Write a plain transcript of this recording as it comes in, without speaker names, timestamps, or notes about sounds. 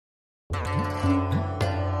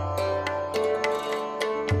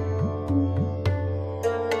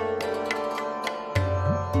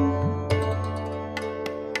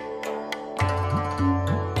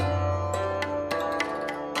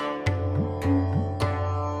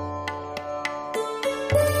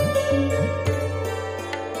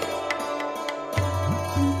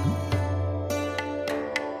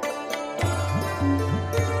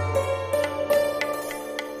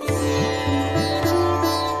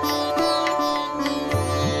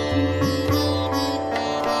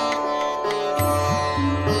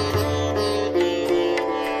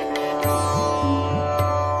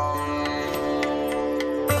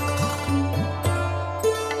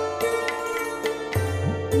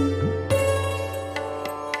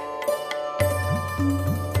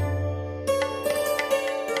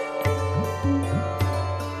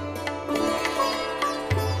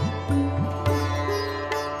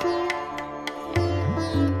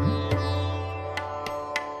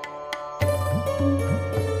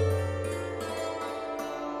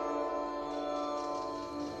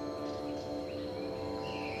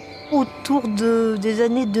autour des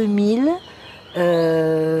années 2000,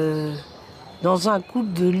 dans un coup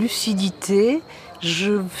de lucidité,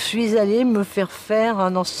 je suis allée me faire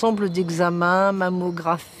un ensemble d'examens,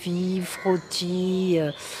 mammographie, frottis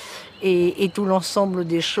et tout l'ensemble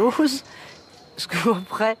des choses. Ce que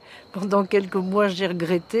après, pendant quelques mois, j'ai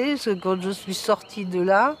regretté, parce que quand je suis sortie de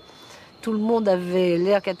là, tout le monde avait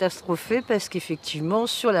l'air catastrophé parce qu'effectivement,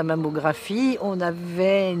 sur la mammographie, on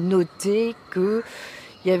avait noté qu'il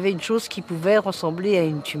y avait une chose qui pouvait ressembler à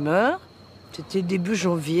une tumeur. C'était début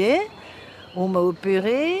janvier, on m'a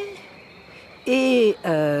opérée et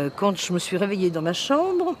quand je me suis réveillée dans ma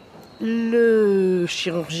chambre, le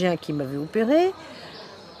chirurgien qui m'avait opérée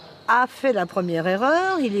a fait la première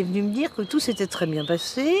erreur. Il est venu me dire que tout s'était très bien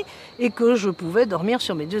passé et que je pouvais dormir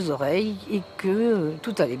sur mes deux oreilles et que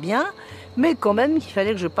tout allait bien, mais quand même il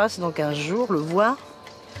fallait que je passe dans 15 jours le voir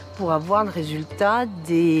pour avoir le résultat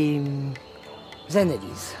des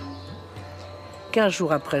analyses. 15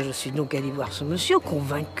 jours après, je suis donc allée voir ce monsieur,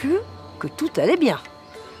 convaincue que tout allait bien.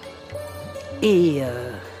 Et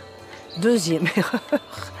deuxième erreur,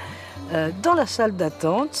 dans la salle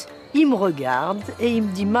d'attente, il me regarde et il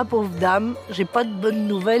me dit « Ma pauvre dame, j'ai pas de bonnes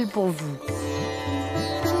nouvelles pour vous. »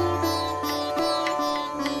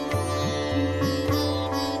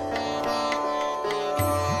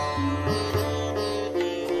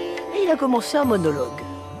 Et il a commencé un monologue.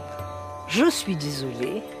 « Je suis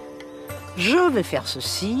désolée, je vais faire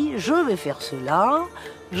ceci, je vais faire cela,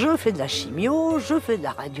 je fais de la chimio, je fais de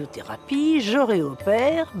la radiothérapie, je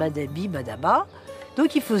réopère, badabi, badaba. »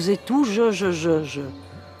 Donc il faisait tout, je.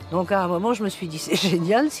 Donc à un moment, je me suis dit, c'est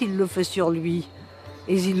génial, s'il le fait sur lui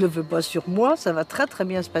et s'il ne le fait pas sur moi, ça va très très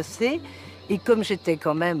bien se passer. Et comme j'étais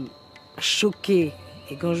quand même choquée,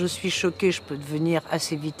 et quand je suis choquée, je peux devenir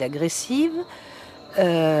assez vite agressive,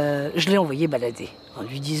 je l'ai envoyé balader, en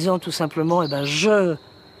lui disant tout simplement, je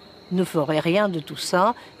ne ferai rien de tout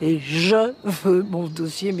ça, et je veux mon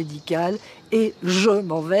dossier médical, et je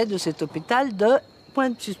m'en vais de cet hôpital de point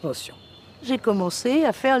de suspension. J'ai commencé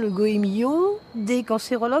à faire le goémio des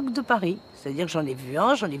cancérologues de Paris. C'est-à-dire que j'en ai vu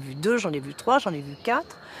un, j'en ai vu deux, j'en ai vu trois, j'en ai vu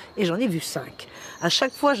quatre et j'en ai vu cinq. À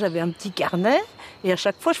chaque fois, j'avais un petit carnet et à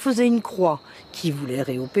chaque fois, je faisais une croix. Qui voulait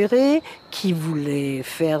réopérer, qui voulait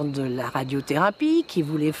faire de la radiothérapie, qui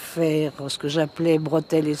voulait faire ce que j'appelais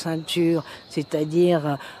bretelles et ceintures,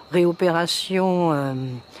 c'est-à-dire réopération,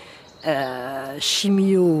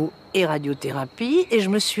 chimio et radiothérapie. Et je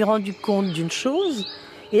me suis rendu compte d'une chose.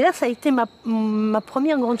 Et là, ça a été ma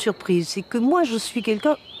première grande surprise. C'est que moi, je suis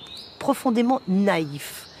quelqu'un profondément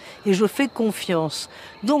naïf. Et je fais confiance.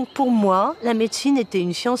 Donc, pour moi, la médecine était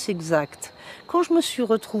une science exacte. Quand je me suis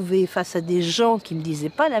retrouvée face à des gens qui ne me disaient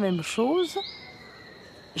pas la même chose,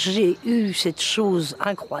 j'ai eu cette chose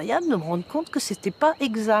incroyable de me rendre compte que ce n'était pas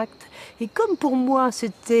exact. Et comme pour moi,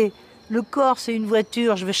 c'était le corps, c'est une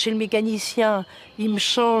voiture, je vais chez le mécanicien, il me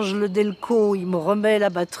change le delco, il me remet la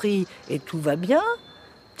batterie et tout va bien,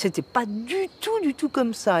 c'était pas du tout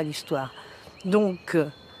comme ça l'histoire. Donc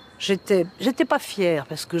j'étais pas fière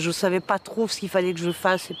parce que je savais pas trop ce qu'il fallait que je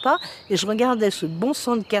fasse et pas. Et je regardais ce bon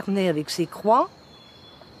sang de carnet avec ses croix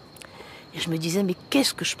et je me disais mais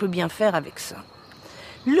qu'est-ce que je peux bien faire avec ça?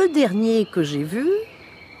 Le dernier que j'ai vu,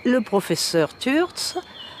 le professeur Turtz,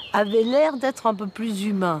 avait l'air d'être un peu plus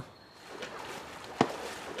humain.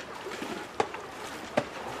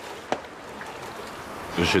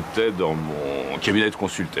 J'étais dans mon cabinet de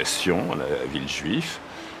consultation à la ville juive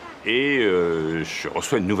et je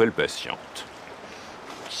reçois une nouvelle patiente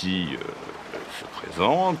qui se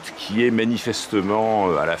présente, qui est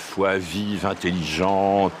manifestement à la fois vive,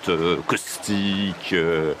 intelligente, caustique,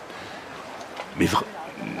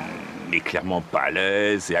 mais clairement pas à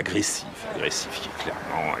l'aise et agressive qui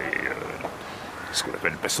clairement est ce qu'on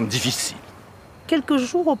appelle une patiente difficile. Quelques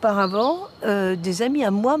jours auparavant, des amis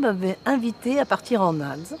à moi m'avaient invité à partir en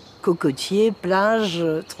Inde. Cocotier, plage,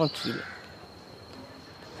 tranquille.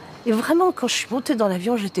 Et vraiment, quand je suis montée dans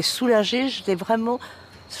l'avion, j'étais soulagée. Je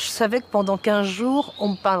savais que pendant 15 jours, on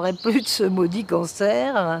ne me parlerait plus de ce maudit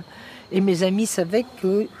cancer. Et mes amis savaient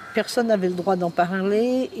que personne n'avait le droit d'en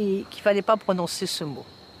parler et qu'il ne fallait pas prononcer ce mot.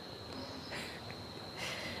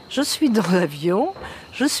 Je suis dans l'avion,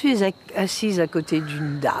 je suis assise à côté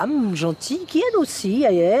d'une dame gentille qui elle aussi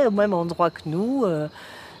est au même endroit que nous.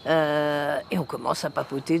 Et on commence à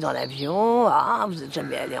papoter dans l'avion. Ah, vous n'êtes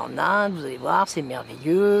jamais allé en Inde, vous allez voir, c'est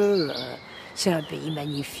merveilleux. C'est un pays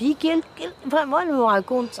magnifique. Et vraiment, elle me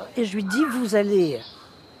raconte ça. Et je lui dis, vous allez...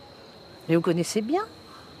 Mais vous connaissez bien?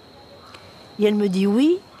 Et elle me dit,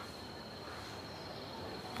 oui,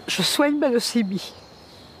 je soigne ma leucémie.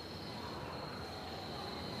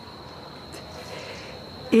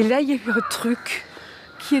 Et là, il y a eu un truc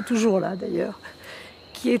qui est toujours là d'ailleurs,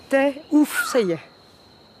 qui était « Ouf, ça y est,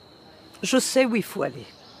 je sais où il faut aller ».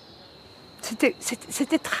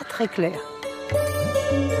 C'était très très clair.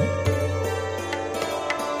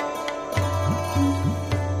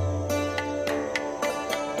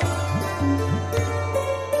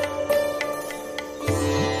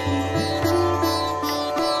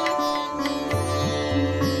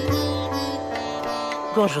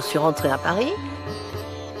 Quand je suis rentrée à Paris,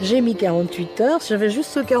 j'ai mis 48 heures. J'avais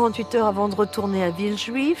juste 48 heures avant de retourner à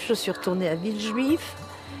Villejuif. Je suis retournée à Villejuif.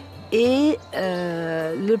 Et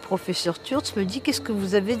le professeur Turtz me dit « Qu'est-ce que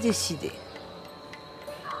vous avez décidé ?»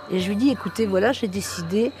 Et je lui dis « Écoutez, voilà, j'ai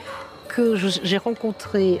décidé que j'ai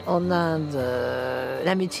rencontré en Inde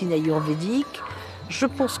la médecine ayurvédique. Je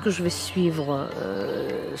pense que je vais suivre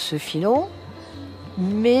ce filon.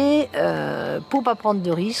 Mais pour ne pas prendre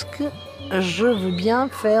de risques, je veux bien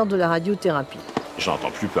faire de la radiothérapie. » J'en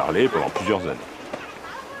entends plus parler pendant plusieurs années.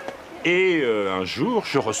 Et un jour,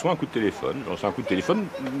 je reçois un coup de téléphone. Je reçois un coup de téléphone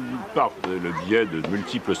par le biais de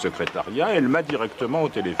multiples secrétariats. Elle m'a directement au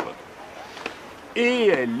téléphone. Et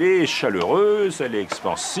elle est chaleureuse, elle est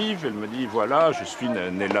expansive. Elle me dit, voilà, je suis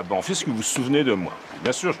née là-bas. Est-ce que vous vous souvenez de moi?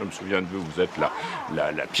 Bien sûr, je me souviens de vous. Vous êtes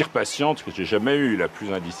la pire patiente que j'ai jamais eue, la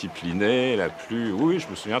plus indisciplinée, la plus... Oui, je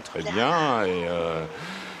me souviens très bien. Et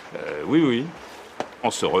oui. On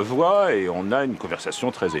se revoit et on a une conversation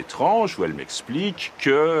très étrange où elle m'explique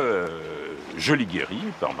que je l'ai guérie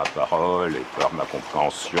par ma parole et par ma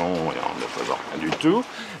compréhension et en ne faisant rien du tout,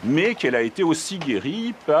 mais qu'elle a été aussi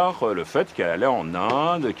guérie par le fait qu'elle allait en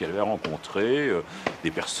Inde, qu'elle avait rencontré des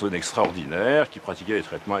personnes extraordinaires qui pratiquaient des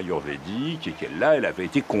traitements ayurvédiques et qu'elle avait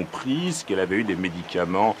été comprise, qu'elle avait eu des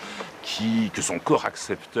médicaments que son corps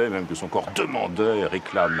acceptait, même que son corps demandait et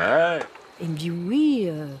réclamait. Il me dit oui...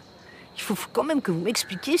 Il faut quand même que vous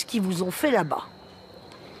m'expliquiez ce qu'ils vous ont fait là-bas.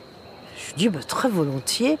 Je dis très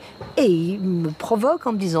volontiers. Et il me provoque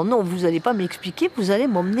en me disant non, vous n'allez pas m'expliquer, vous allez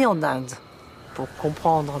m'emmener en Inde pour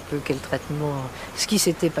comprendre un peu quel traitement, ce qui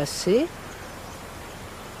s'était passé.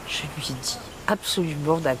 Je lui ai dit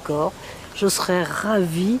absolument d'accord. Je serais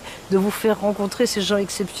ravie de vous faire rencontrer ces gens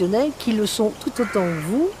exceptionnels qui le sont tout autant que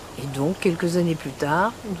vous. Et donc, quelques années plus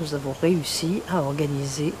tard, nous avons réussi à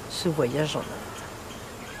organiser ce voyage en Inde.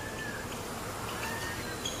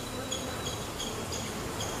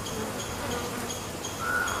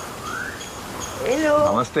 Hello.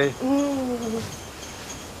 Namaste.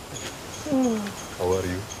 How are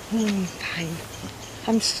you? Fine.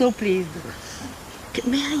 I'm so pleased.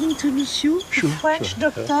 May I introduce you? Sure, French sure.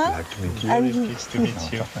 doctor Glad to meet you. and Pleased to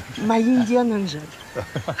meet you. my Indian angel.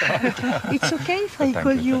 It's okay if I Thank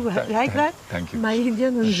call you. you like that? Thank you. My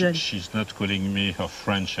Indian angel. She's not calling me her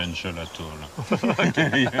French angel at all. No,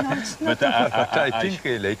 it's not. But I think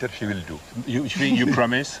later she will do. you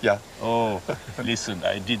promise? Yeah. Oh, listen,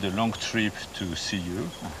 I did a long trip to see you.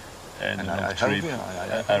 And a long trip,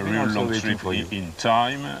 a real long trip in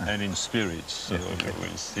time and in spirit. So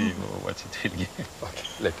we'll see what it will give. Okay.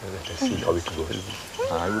 Let us see how it goes.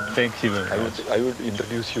 Thank you very much. I would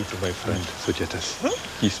introduce you to my friend Sujatas.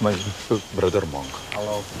 He's my brother monk.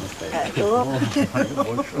 Hello.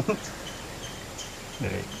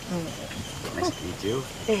 Nice to meet you.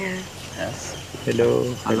 Yes.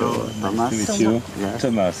 Hello. Hello, Thomas. Nice to meet you. Yes.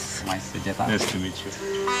 Thomas. Nice to meet you. Nice to meet you.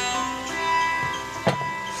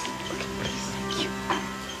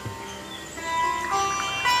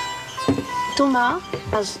 Thomas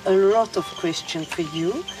has a lot of questions for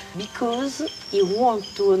you because he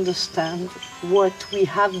wants to understand what we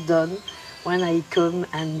have done when I come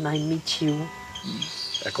and I meet you.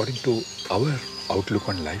 According to our outlook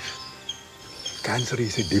on life, cancer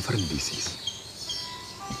is a different disease.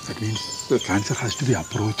 That means the cancer has to be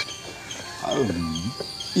approached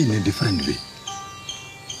in a different way.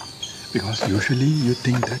 Because usually you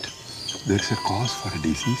think that there is a cause for a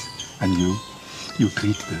disease and you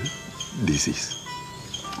treat the disease.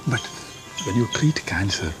 But when you treat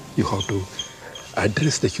cancer, you have to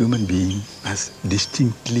address the human being as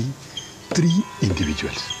distinctly three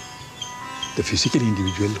individuals. The physical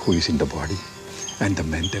individual who is in the body, and the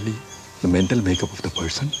mental makeup of the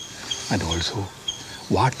person, and also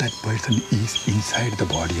what that person is inside the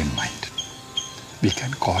body and mind. We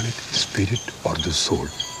can call it spirit or the soul.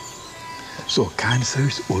 So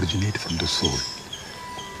cancers originate from the soul,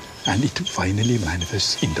 and it finally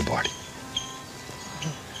manifests in the body.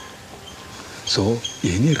 So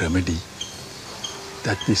any remedy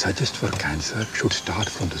that we suggest for cancer should start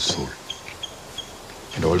from the soul.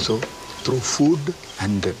 And also through food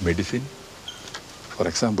and medicine. For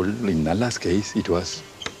example, in Nalla's case, it was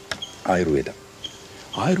Ayurveda.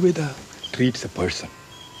 Ayurveda treats a person,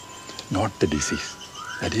 not the disease.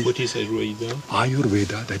 That is What is Ayurveda?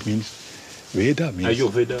 Ayurveda. That means Veda means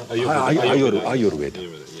Ayurveda. Ayurveda.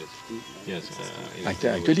 Yes.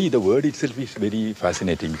 Actually, the word itself is very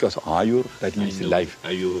fascinating because Ayur, that means life.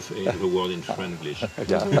 Ayur is a word in Franglish.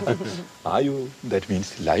 Yeah. Ayur, that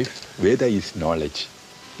means life. Veda is knowledge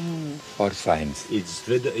or science. It's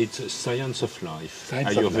a science of life.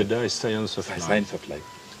 Science of Ayurveda life. is science of life. Science of life.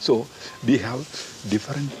 So we have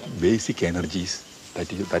different basic energies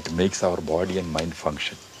that makes our body and mind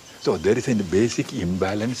function. So there is a basic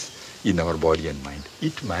imbalance in our body and mind.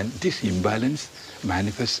 This imbalance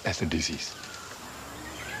manifests as a disease.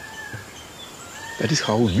 That is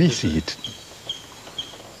how we see it.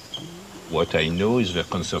 What I know is the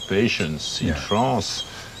conservations in France,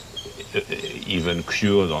 even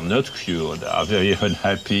cured or not cured, are very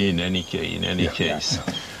unhappy in any case.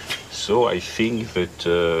 So I think that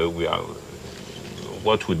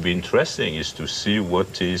what would be interesting is to see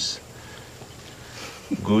what is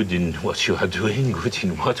good in what you are doing, good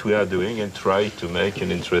in what we are doing, and try to make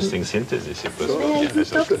an interesting synthesis if possible. May I do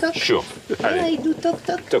talk? Sure. May I do talk?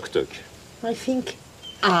 Talk. I think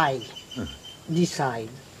I decide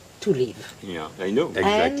to live. Yeah, I know.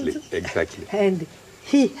 Exactly. And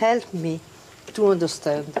he helped me to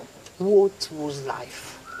understand what was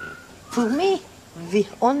life. For me, the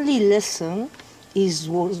only lesson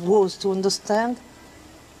was to understand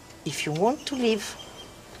if you want to live,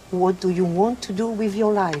 what do you want to do with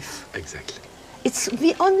your life? Exactly. It's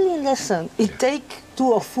the only lesson. It takes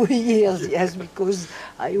 2 or 3 years, yes, because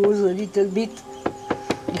I was a little bit.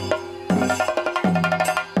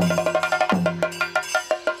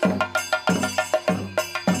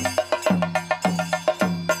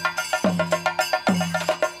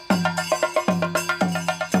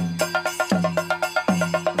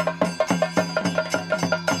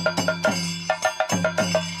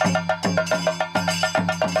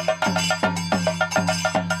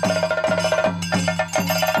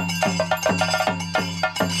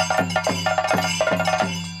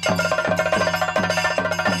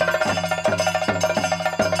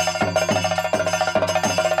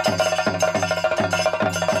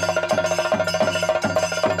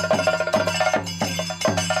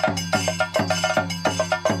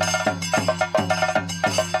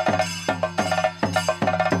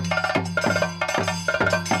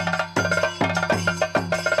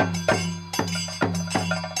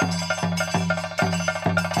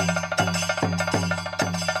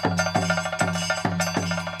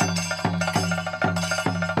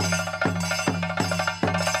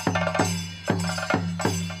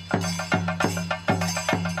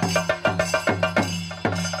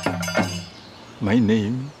 My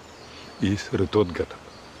name is Ritodgata,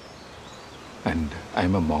 and I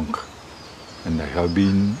am a monk, and I have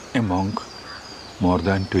been a monk more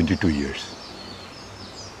than 22 years.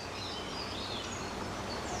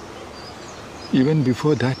 Even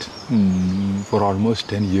before that, for almost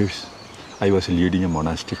 10 years, I was leading a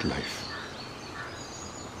monastic life.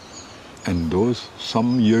 And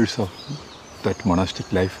some years of that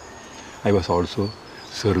monastic life, I was also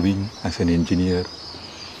serving as an engineer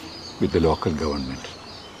with the local government.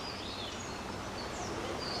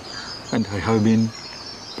 And I have been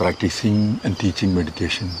practicing and teaching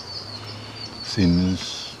meditation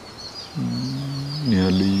since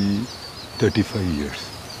nearly 35 years.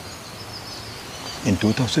 In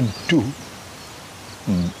 2002,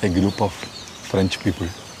 a group of French people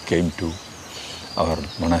came to our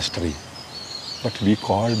monastery. What we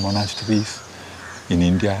call monasteries in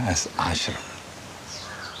India as ashram.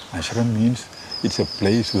 Ashram means it's a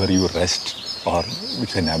place where you rest, or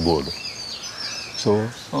it's an abode. So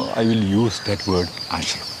I will use that word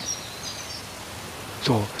ashram.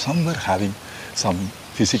 So some were having some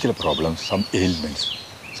physical problems, some ailments,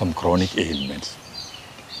 some chronic ailments.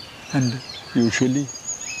 And usually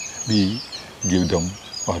we give them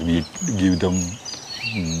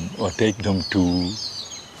or take them to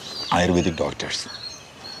Ayurvedic doctors.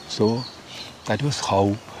 So that was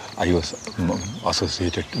how I was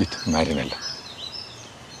associated with Marinella.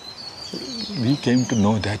 We came to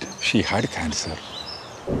know that she had cancer.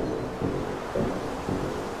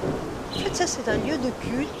 En fait, ça, c'est un lieu de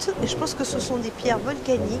culte, et je pense que ce sont des pierres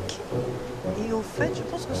volcaniques. Et au fait, je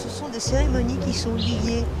pense que ce sont des cérémonies qui sont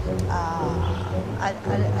liées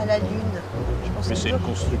à la Lune. Mais c'est une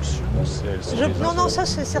construction. Non, ça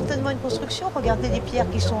c'est certainement une construction. Regardez les pierres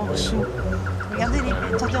qui sont en dessous. Regardez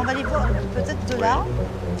attendez, on va les voir peut-être de là.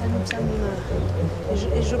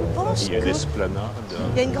 Et je pense Il y a l'esplanade.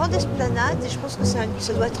 Il y a une grande esplanade et je pense que ça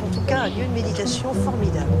doit être en tout cas un lieu de méditation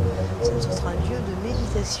formidable. Ça doit être un lieu de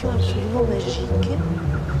méditation absolument magique.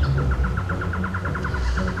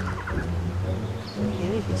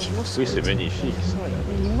 Oui, c'est magnifique.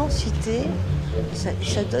 Une immensité,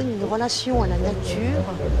 ça donne une relation à la nature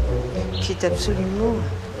qui est absolument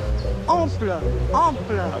ample,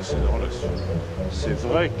 ample. Ah, c'est une relation. C'est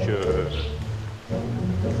vrai que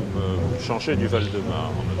vous me changez du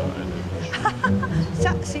Val-de-Marne.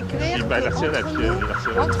 Ça, c'est clair Bah,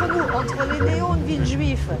 entre nous, entre les néons de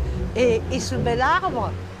Villejuif et ce bel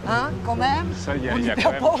arbre, hein, quand même, ça, il y a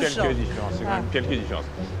quand même quelques différences. Il y a quand même quelques différences.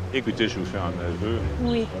 Écoutez, je vais vous faire un aveu.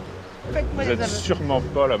 Oui. Vous n'êtes sûrement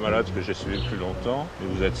pas la malade que j'ai suivie le plus longtemps, mais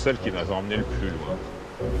vous êtes celle qui m'avait emmené le plus loin.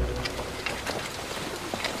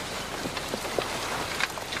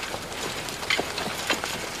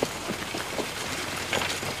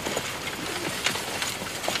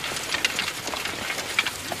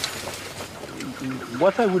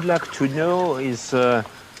 What I would like to know is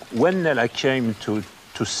when Nella came to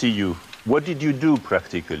see you, what did you do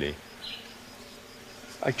practically?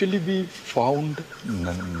 Actually, we found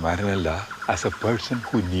Marinella as a person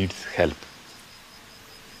who needs help.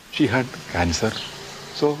 She had cancer.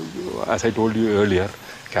 So, as I told you earlier,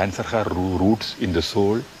 cancer has roots in the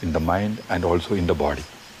soul, in the mind, and also in the body.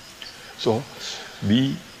 So,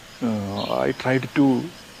 I tried to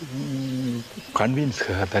convince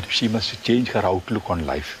her that she must change her outlook on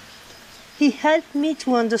life. He helped me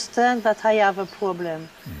to understand that I have a problem.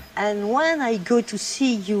 And when I go to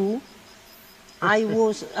see you, I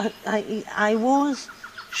was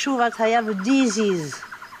sure that I have a disease.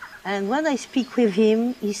 And when I speak with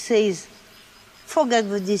him, he says, forget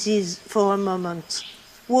the disease for a moment.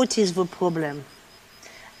 What is the problem?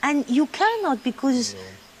 And you cannot, because...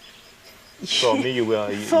 For me, you had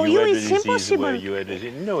it's disease impossible. You had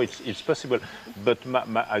disease. No, it's possible. But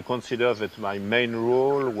I consider that my main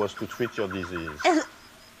role was to treat your disease.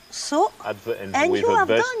 So, and with the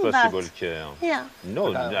best possible care. Yeah.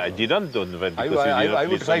 No, I didn't do that because I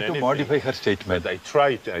would try to modify her statement. But I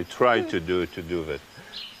tried to do that.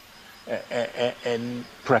 And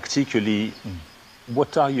practically,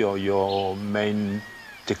 what are your main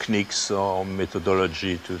techniques or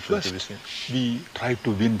methodology to do this? We try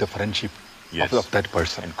to win the friendship of that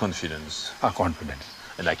person. And confidence. Confidence.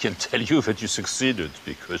 And I can tell you that you succeeded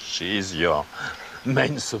because she is your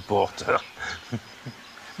main supporter.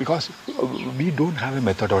 Because we don't have a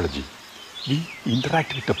methodology. We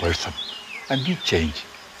interact with the person and we change.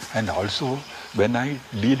 And also, when I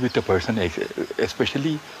deal with a person,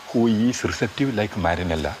 especially who is receptive like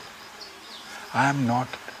Marinella, I am not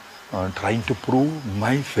trying to prove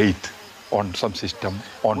my faith on some system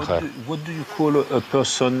on her. What do you call a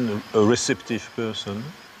person, a receptive person?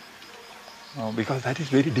 Because that is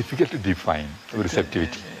very difficult to define,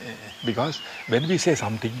 receptivity. Because when we say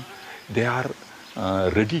something, they are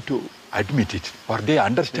ready to admit it, or they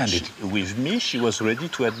understand it. With me, she was ready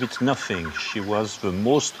to admit nothing. She was the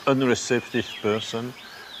most unreceptive person.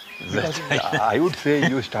 I would say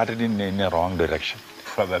you started in a wrong direction.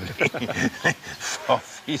 Probably. For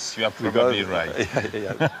this, you are probably right.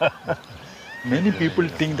 Many people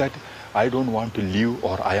think that I don't want to live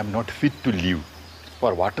or I am not fit to live.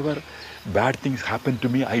 Or whatever bad things happen to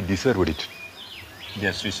me, I deserved it.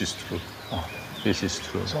 Yes, this is true. This is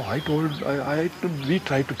true. So we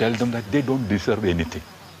try to tell them that they don't deserve anything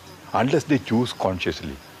unless they choose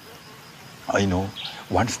consciously. I know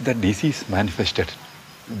once the disease manifested,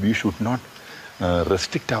 we should not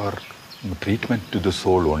restrict our treatment to the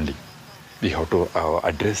soul only. We have to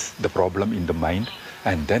address the problem in the mind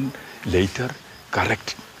and then later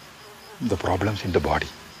correct the problems in the body.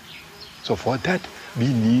 So for that, we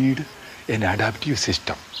need an adaptive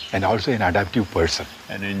system and also an adaptive person.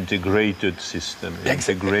 An integrated system.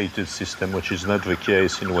 Integrated system, which is not the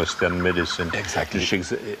case in Western medicine. Exactly.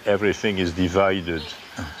 Everything is divided.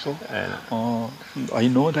 So I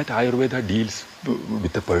know that Ayurveda deals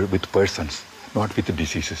with persons, not with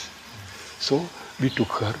diseases. So we took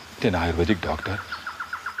her to an Ayurvedic doctor.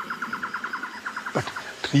 But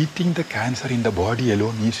treating the cancer in the body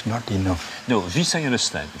alone is not enough. No, this I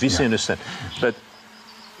understand. I understand. But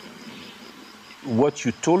what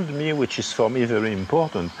you told me, which is for me very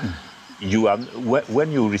important, you are,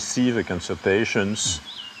 when you receive a cancer patient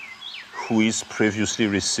who is previously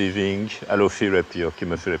receiving allotherapy or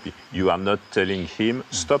chemotherapy, you are not telling him,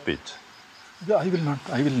 stop it. I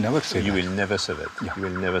will never say that. You will never say that. Yeah. You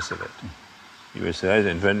will never say that. You will say that,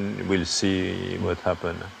 and then we'll see what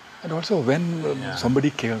happens. And also when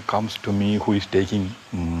somebody comes to me who is taking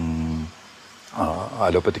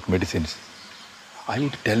allopathic medicines, I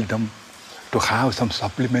would tell them to have some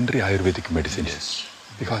supplementary Ayurvedic medicines. Yes.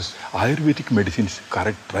 Because Ayurvedic medicines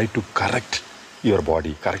try to correct your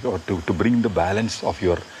body, or to bring the balance of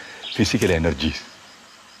your physical energies.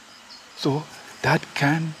 So that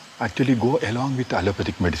can actually go along with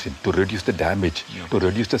allopathic medicine to reduce the damage, to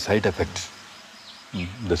reduce the side effects.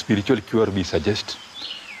 The spiritual cure we suggest,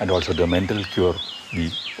 and also the mental cure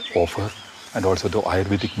we offer, and also the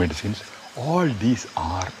Ayurvedic medicines, all these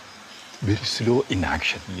are very slow in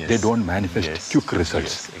action. Yes. They don't manifest quick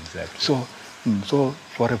results. Yes, exactly. So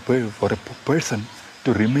for a person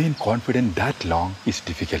to remain confident that long is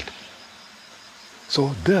difficult.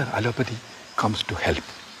 So there allopathy comes to help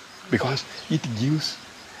because it gives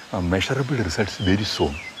measurable results very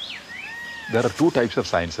soon. There are two types of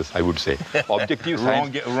sciences, I would say. Objective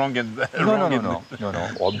science. No.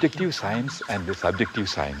 Objective science and the subjective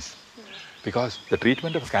science. Because the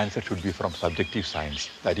treatment of cancer should be from subjective science.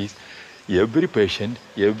 That is, every patient,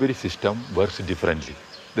 every system works differently.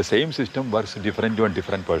 The same system works differently on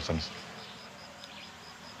different persons.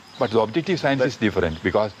 But the objective science is different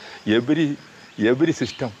because every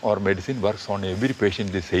system or medicine works on every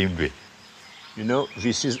patient the same way. You know,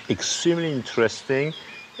 this is extremely interesting,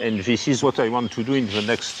 and this is what I want to do in the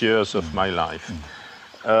next years of my life.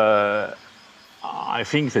 I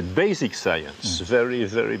think that basic science, very,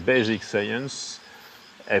 very basic science,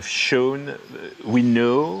 have shown, we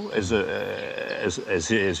know as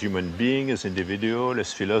human beings, as individuals,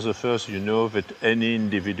 as philosophers, you know that any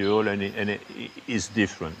individual is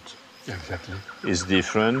different. Exactly. Is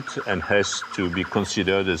different and has to be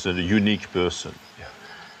considered as a unique person. Yeah.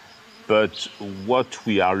 But what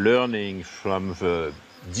we are learning from the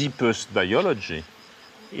deepest biology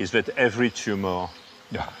is that every tumor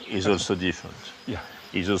is also different. Yeah.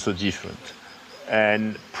 Is also different.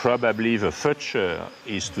 And probably the future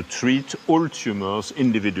is to treat all tumors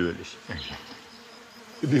individually. Exactly.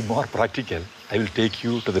 To be more practical, I will take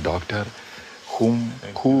you to the doctor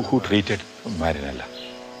who treated Marinella.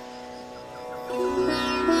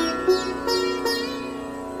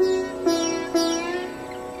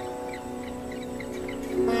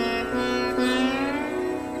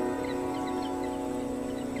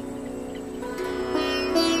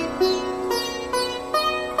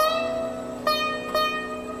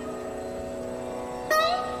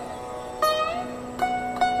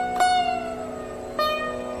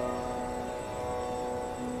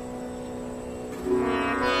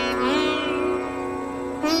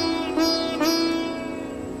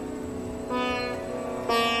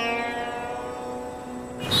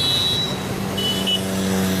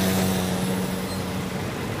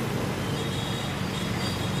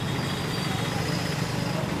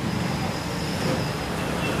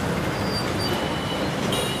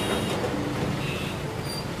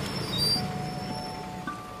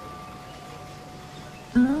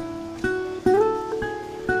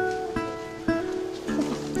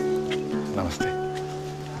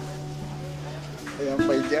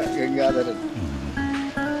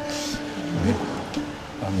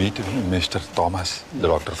 Meet Mr. Thomas, the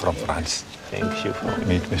doctor from France. Thank you.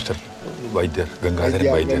 Meet Mr. Vaidya, Gangadharan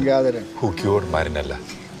Vaidya, who cured Marinella.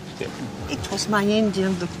 It was my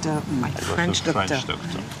Indian doctor, my French doctor.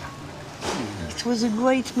 It was a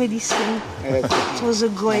great medicine. It was a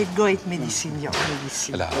great medicine, your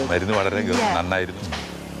medicine.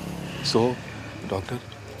 So, Doctor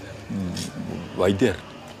Vaidya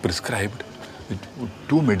prescribed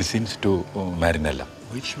two medicines to Marinella.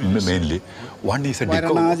 Which medicine? Mainly. One is a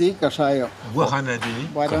Varanadi Kashayam.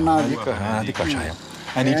 Varanadi Kashayam.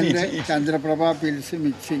 And it's Chandraprabha pills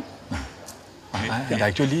mixing. And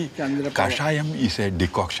actually, Kashayam is a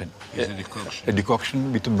decoction. A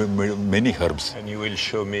decoction with many herbs. And you will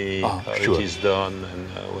show me how it is done and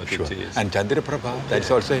what it is. And Chandraprabha,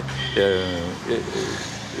 that's also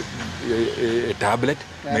a tablet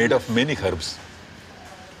made of many herbs.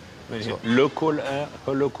 So, local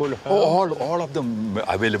herbs? All of them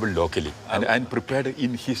available locally and prepared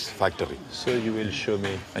in his factory. So you will show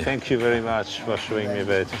me. Thank you very much for showing me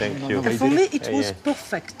that. Thank you. For me, it was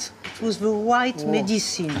perfect. It was the right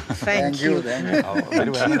medicine. Thank you.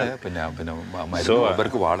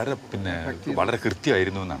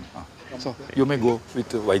 So you may go with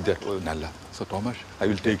Vaidya Nalla. So Thomas, I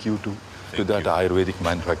will take you to that Ayurvedic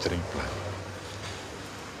manufacturing plant.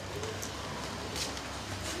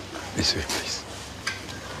 This way, please.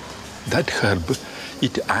 That herb,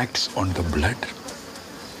 it acts on the blood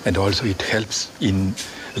and also it helps in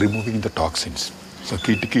removing the toxins. So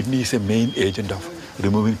kidney is a main agent of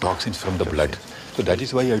removing toxins from the blood. So that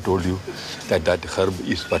is why I told you that herb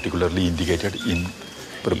is particularly indicated in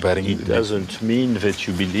preparing. It doesn't mean that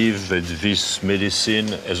you believe that this medicine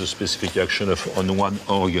has a specific action on one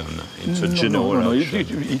organ. It's a general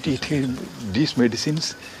action. These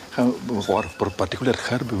medicines for particular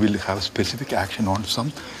herb will have specific action on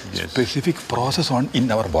some specific process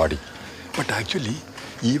in our body. But actually,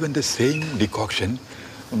 even the same decoction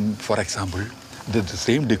for example, the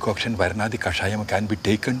same decoction, Varnadi Kashayam, can be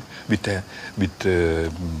taken with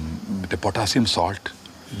the potassium salt.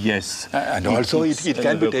 Yes. And also it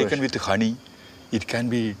can be taken with honey. It can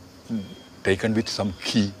be taken with some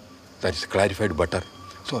ghee, that is clarified butter.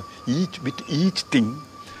 So with each thing,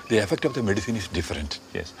 the effect of the medicine is different.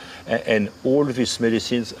 Yes. And all these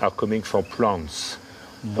medicines are coming from plants.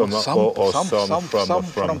 From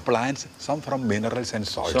plants, some from minerals and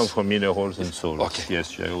salts. Some from minerals and salts. Okay.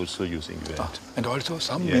 Yes, you are also using that. And also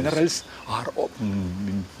some minerals are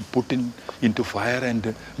put into fire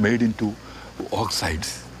and made into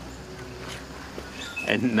oxides.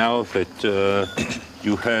 And now that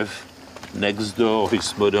you have next door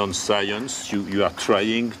this modern science, you are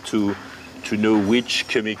trying to know which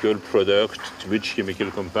chemical product, which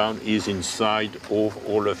chemical compound is inside of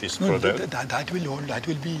all of this product. That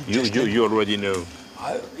will be. You already know.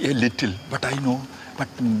 A little, but I know. But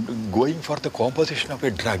going for the composition of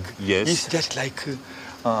a drug is just like,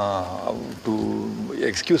 to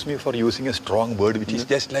excuse me for using a strong word, which is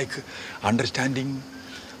just like understanding,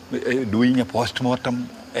 doing a post-mortem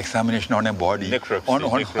examination on a body,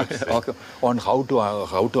 on how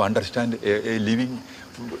to understand a living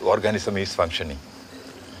organism is functioning.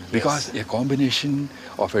 Because a combination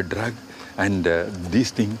of a drug and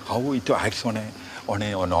this thing, how it acts on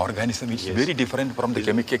an organism is very different from the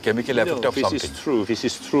chemical effect of something. This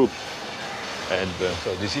is true. And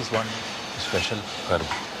so this is one special herb.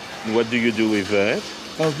 What do you do with that?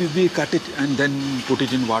 We cut it and then put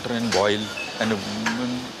it in water and boil.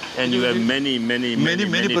 And you have many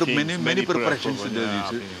preparations.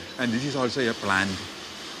 And this is also a plant.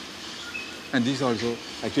 And these also,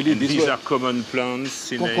 actually, these are common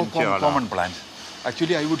plants in Kerala. Common plants.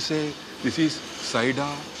 Actually, I would say this is Saida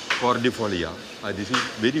cordifolia. This is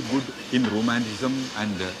very good in rheumatism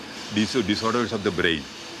and disorders of the brain.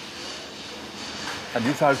 And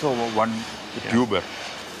this is also one tuber.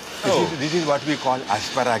 This is what we call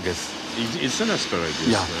asparagus. It's an asparagus.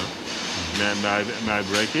 Yeah. May I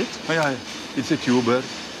break it? Yeah, it's a tuber.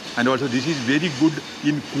 And also this is very good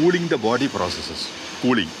in cooling the body processes.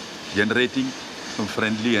 Cooling. Generating some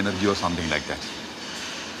friendly energy or something like that.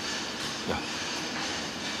 Yeah.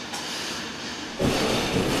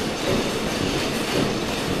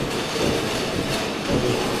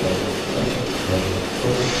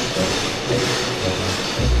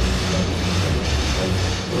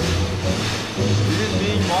 This is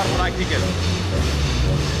being more practical.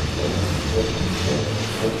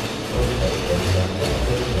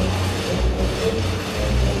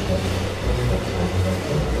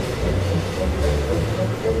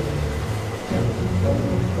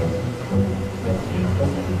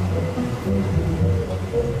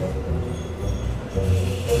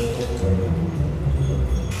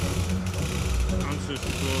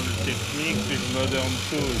 Ancestral techniques with modern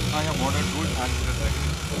tools. I have modern tools and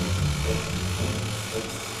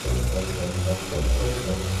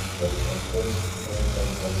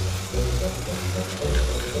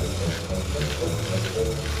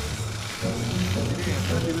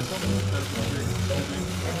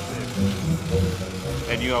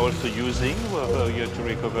And you are also using you have to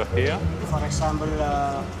recover here? For example,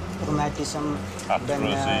 rheumatism, then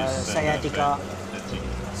sciatica,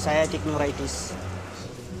 sciatic neuritis.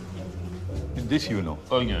 This you know.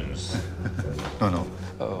 Onions. No.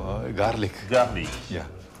 Garlic. Garlic. Yeah.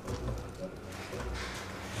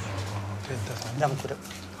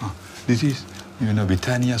 This is,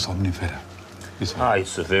 Withania somnifera. It's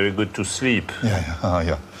very good to sleep.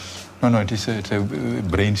 Yeah. No, it's a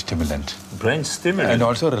brain stimulant. Brain stimulant? And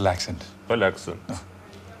also relaxant. Relaxant.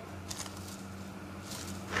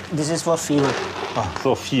 This is for fever.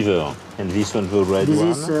 For fever. And this one, the red one?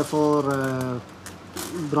 This is for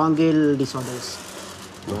bronchial disorders.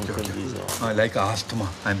 Like asthma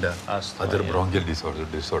and other bronchial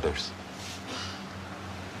disorders.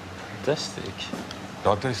 Fantastic.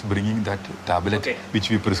 Doctor is bringing that tablet which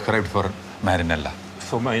we prescribed for Marinella.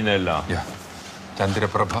 For Marinella? Yeah.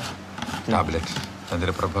 Chandraprabha tablet.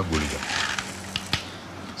 Chandraprabha Guliga.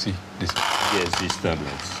 See this? Yes, these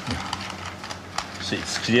tablets. Yeah. So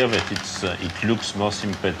it's clear that it looks more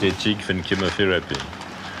sympathetic than chemotherapy.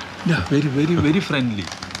 Yeah, very friendly.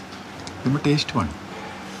 You may taste one.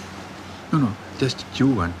 No, just chew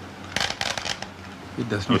one. It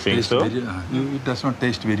does not taste it does not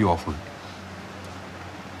taste very awful.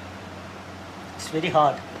 It's very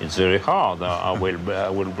hard. It's very hard. I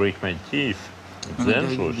will break my teeth. It's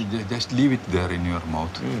dangerous. Just leave it there in your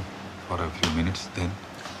mouth for a few minutes, then.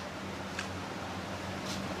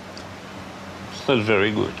 That's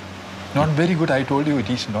very good. Not very good. I told you it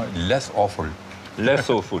is not less awful. Less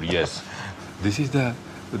awful, yes. This is the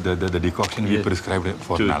the decoction we prescribed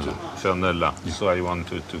for Nalla. For Nalla. Yeah. So I want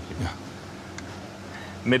to keep. Yeah.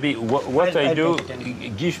 Maybe what I do, I'll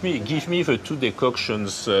give me the two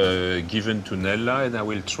decoctions given to Nella, and I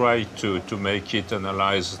will try to make it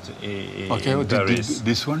analyzed in Paris.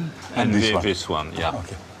 This one and this one. This one, yeah.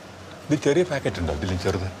 Okay. The cherry packet ഉണ്ടോ ഇതിലും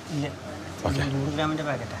ചെറുത്? Okay. 100 ഗ്രാമിന്റെ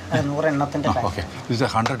പാക്കറ്റാ. 100 എണ്ണത്തിന്റെ packet. Okay. This is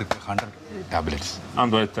 100 tablets.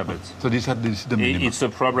 100 tablets. So this is the minimum. It's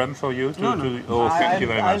a problem for you to No. Oh, thank you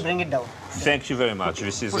very I'll much. bring it down. Thank you very much.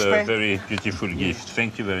 This is a Pushpe. very beautiful gift.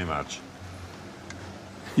 Thank you very much.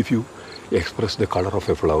 If you express the color of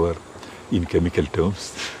a flower in chemical terms,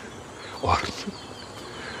 or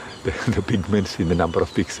the pigments in the number of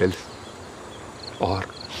pixels, or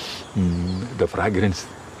the fragrance,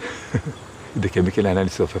 the chemical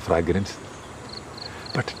analysis of a fragrance,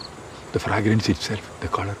 but the fragrance itself, the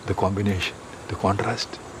color, the combination, the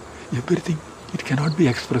contrast, everything, it cannot be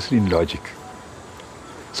expressed in logic.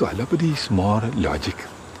 So allopathy is more logic,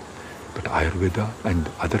 but Ayurveda and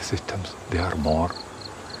other systems, they are more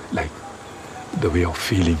like the way of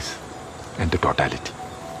feelings and the totality.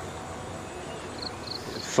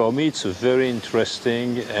 For me, it's a very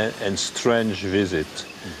interesting and strange visit.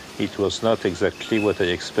 It was not exactly what I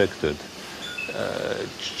expected.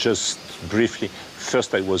 Just briefly,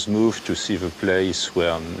 first I was moved to see the place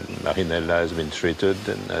where Marinella has been treated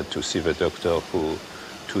and to see the doctor who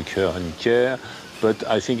took her in care. But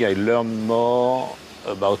I think I learned more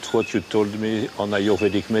about what you told me on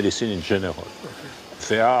Ayurvedic medicine in general.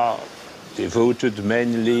 They are devoted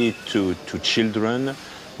mainly to children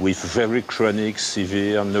with very chronic,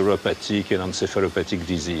 severe neuropathic and encephalopathic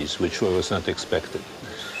disease, which was not expected.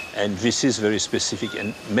 And this is very specific.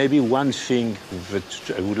 And maybe one thing that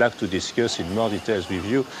I would like to discuss in more details with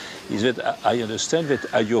you is that I understand that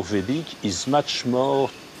Ayurvedic is much more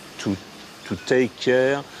to take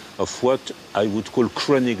care of what I would call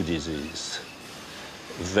chronic disease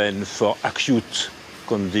than for acute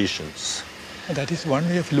conditions. That is one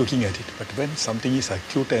way of looking at it. But when something is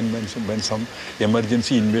acute and when some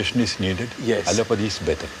emergency invasion is needed, Yes. allopathy is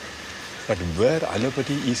better. But where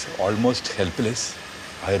allopathy is almost helpless,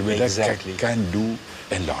 Ayurveda Exactly. can do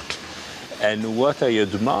a lot. And what I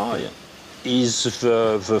admire is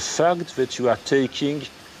the fact that you are taking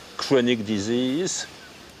chronic disease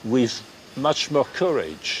with much more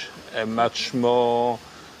courage and much more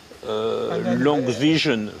long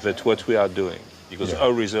vision than what we are doing. Because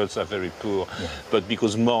our results are very poor, but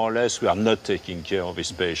because more or less we are not taking care of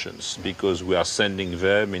these patients, because we are sending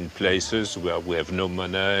them in places where we have no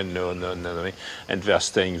money, nothing, and they are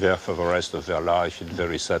staying there for the rest of their life in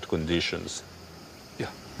very sad conditions. Yeah.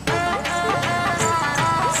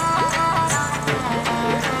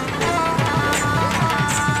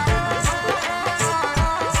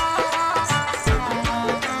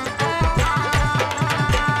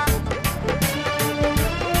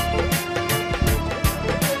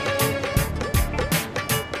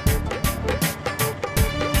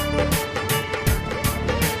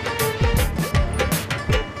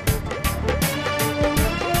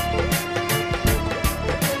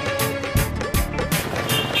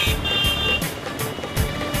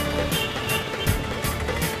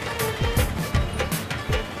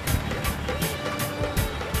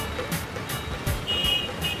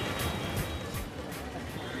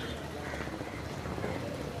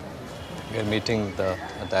 We are meeting the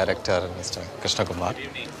director, Mr. Krishna Kumar.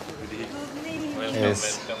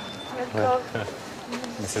 Yes.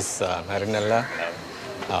 This is Marinella.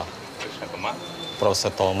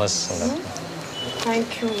 Professor Thomas.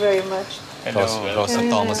 Thank you very much. Professor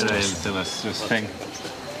Thomas.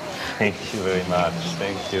 Thank you very much.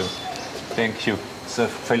 Thank you. Thank you. So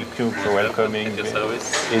thank you for welcoming me.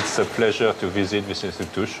 It's a pleasure to visit this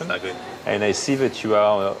institution. And I see that you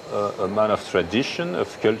are a man of tradition, of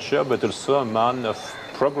culture, but also a man of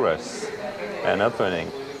progress and opening.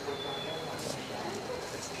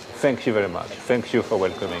 Thank you very much. Thank you for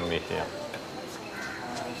welcoming me here.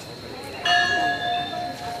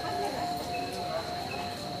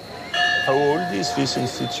 How old is this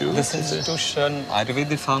institute? This institution,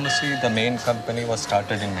 Ayurvedic Pharmacy, the main company was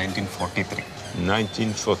started in 1943.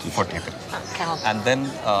 1943. And then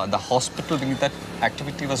the hospital, that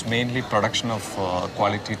activity was mainly production of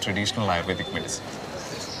quality traditional Ayurvedic medicine.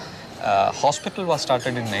 Hospital was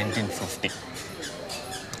started in 1950.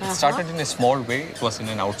 It started in a small way. It was in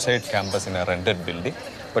an outside campus in a rented building,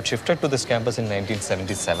 but shifted to this campus in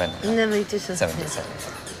 1977. 77.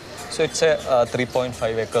 So it's a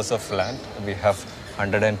 3.5 acres of land. We have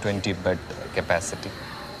 120 bed capacity.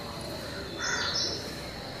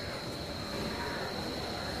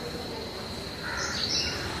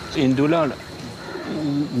 In Dulal,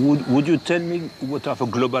 would you tell me what are the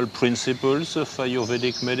global principles of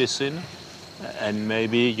Ayurvedic medicine? And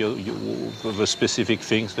maybe the specific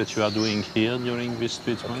things that you are doing here during these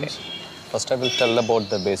treatments? Okay. First, I will tell about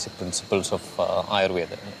the basic principles of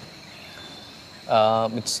Ayurveda.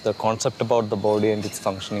 It's the concept about the body and its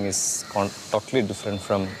functioning is totally different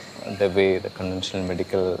from the way the conventional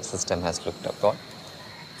medical system has looked upon.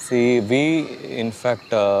 See, we in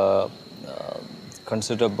fact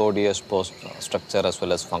consider body as both structure as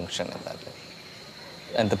well as function in that way.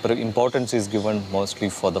 And the importance is given mostly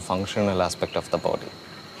for the functional aspect of the body,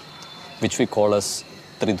 which we call as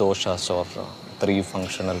three doshas or three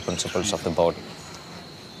functional principles of the body.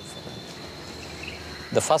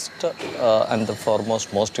 The first and the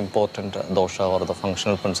foremost, most important dosha or the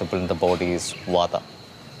functional principle in the body is vada.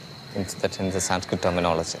 That's in the Sanskrit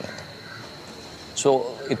terminology.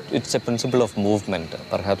 So it's a principle of movement,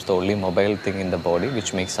 perhaps the only mobile thing in the body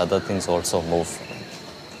which makes other things also move.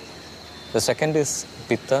 The second is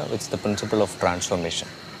pitta, which is the principle of transformation.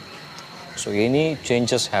 So any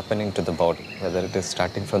changes happening to the body, whether it is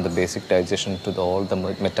starting from the basic digestion to all the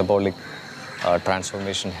metabolic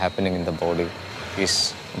transformation happening in the body,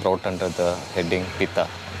 is brought under the heading pitta.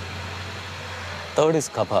 Third is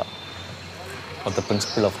kapha, or the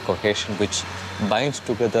principle of cohesion, which binds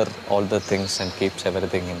together all the things and keeps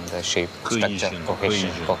everything in the shape, structure,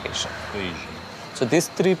 cohesion. So these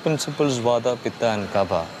three principles, vada, pitta and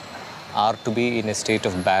kapha, are to be in a state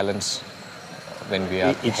of balance when we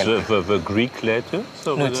are It's the Greek letter?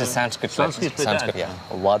 So no, it's a Sanskrit letter. Sanskrit, yeah.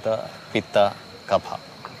 Vada, pitta, kapha.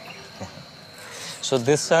 So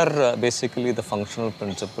these are basically the functional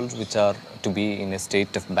principles which are to be in a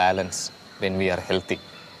state of balance when we are healthy.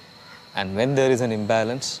 And when there is an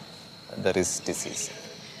imbalance, there is disease.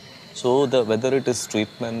 So whether it is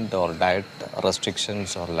treatment or diet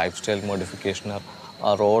restrictions or lifestyle modification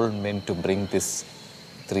are all meant to bring these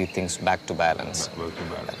three things back to balance.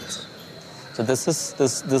 So this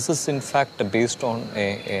is in fact based on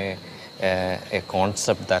a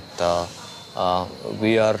concept that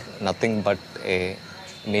we are nothing but a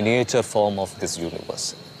miniature form of this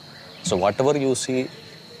universe. So whatever you see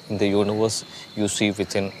in the universe, you see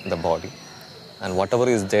within the body. And whatever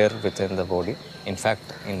is there within the body, in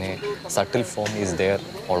fact, in a subtle form, is there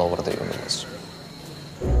all over the universe.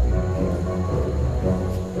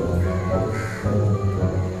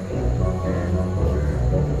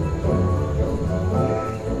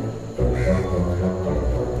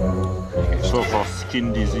 So for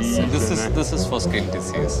skin disease? This is for skin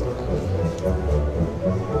disease.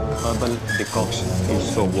 Herbal decoction.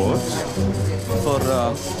 Is for what? For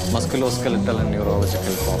musculoskeletal and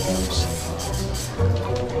neurological problems.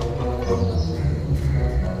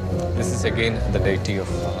 This is again the deity of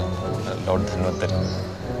Lord Dhanvantari.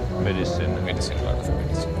 Medicine, Lord of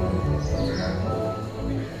medicine.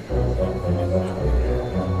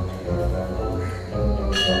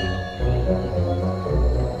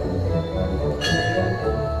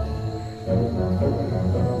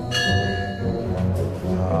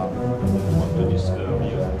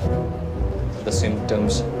 The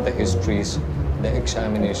symptoms, the histories, the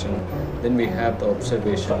examination, then we have the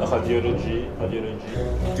observation. Radiology.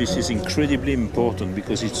 This is incredibly important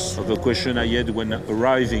because it's the question I had when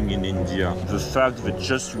arriving in India. The fact that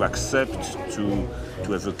just you accept to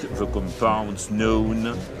have the compounds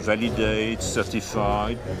known, validate,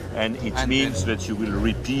 certified, and it means that you will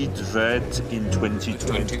repeat that in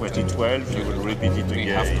 2012, you will repeat it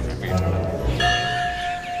again.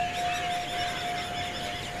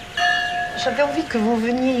 J'avais envie que vous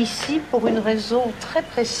veniez ici pour une raison très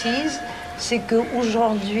précise, c'est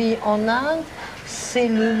qu'aujourd'hui en Inde, c'est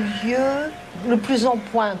le lieu le plus en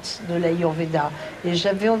pointe de l'Ayurveda. Et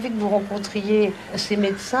j'avais envie que vous rencontriez ces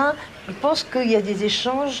médecins. Je pense qu'il y a des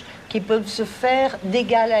échanges qui peuvent se faire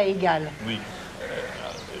d'égal à égal. Oui.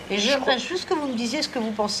 Et j'aimerais juste que vous me disiez ce que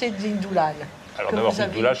vous pensez d'Indulal. Alors d'abord,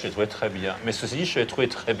 Indulal, je l'ai trouvé très bien. Mais ceci dit, je l'ai trouvé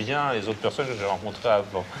très bien les autres personnes que j'ai rencontrées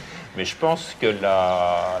avant. Mais je pense que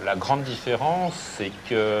la grande différence, c'est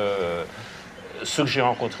que ceux que j'ai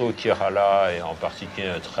rencontrés au Kerala, et en particulier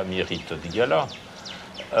notre ami Rito Digala,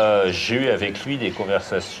 j'ai eu avec lui des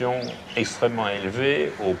conversations extrêmement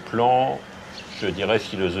élevées au plan, je dirais,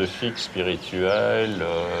 philosophique, spirituel,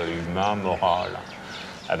 humain, moral.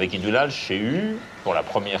 Avec Indulal, j'ai eu, pour la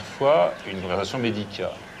première fois, une conversation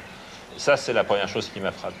médicale. Ça, c'est la première chose qui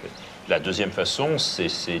m'a frappé. La deuxième façon,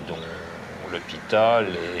 c'est dont l'hôpital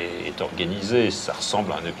est organisé. Ça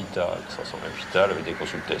ressemble à un hôpital. Ça ressemble à un hôpital avec des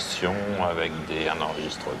consultations, avec un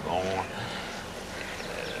enregistrement.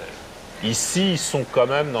 Ici, ils sont quand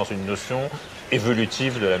même dans une notion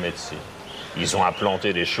évolutive de la médecine. Ils ont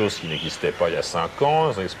implanté des choses qui n'existaient pas il y a 5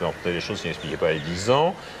 ans, ils ont implanté des choses qui n'expliquaient pas il y a 10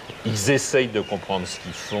 ans. Ils essayent de comprendre ce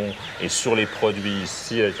qu'ils font. Et sur les produits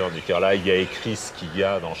ici, là, il y a écrit ce qu'il y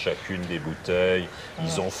a dans chacune des bouteilles.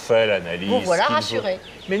 Ils ont fait l'analyse. Vous voilà rassuré.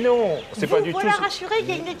 Mais non, c'est pas du tout... Vous voilà rassuré, il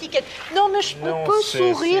y a une étiquette. Non, mais on peut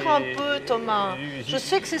sourire un peu, Thomas. Je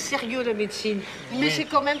sais que c'est sérieux, la médecine, mais c'est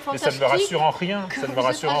quand même fantastique. Mais ça ne me rassure en rien. Ça ne me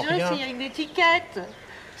rassure en rien. S'il y a une étiquette.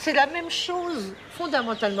 C'est la même chose,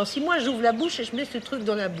 fondamentalement. Si moi, j'ouvre la bouche et je mets ce truc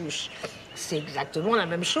dans la bouche, c'est exactement la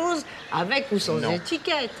même chose, avec ou sans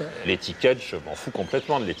étiquette. L'étiquette, je m'en fous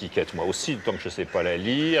complètement de l'étiquette. Moi aussi, tant que je ne sais pas la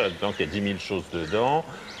lire, tant qu'il y a 10 000 choses dedans.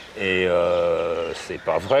 Et c'est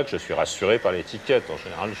pas vrai que je suis rassuré par l'étiquette. En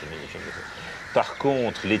général, Par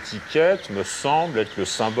contre, l'étiquette me semble être le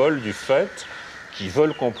symbole du fait qu'ils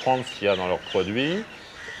veulent comprendre ce qu'il y a dans leurs produits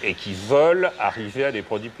et qui veulent arriver à des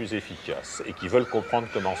produits plus efficaces et qui veulent comprendre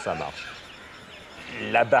comment ça marche.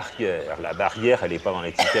 La barrière, elle n'est pas dans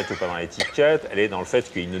l'étiquette ou pas dans l'étiquette, elle est dans le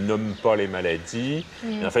fait qu'ils ne nomment pas les maladies,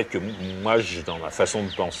 et dans le fait que moi, dans ma façon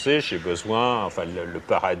de penser, j'ai besoin, enfin le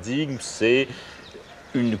paradigme, c'est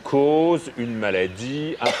une cause, une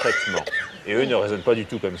maladie, un traitement. Et eux ne raisonnent pas du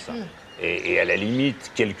tout comme ça. Et à la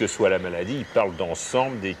limite, quelle que soit la maladie, ils parlent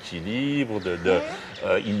d'ensemble, d'équilibre,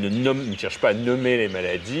 ils ne cherchent pas à nommer les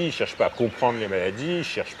maladies, ils ne cherchent pas à comprendre les maladies, ils ne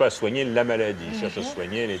cherchent pas à soigner la maladie, ils cherchent à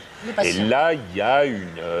soigner les Et là, il y a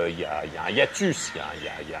un hiatus, on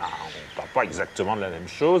ne parle pas exactement de la même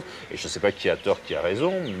chose, et je ne sais pas qui a tort, qui a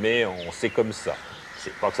raison, mais c'est comme ça.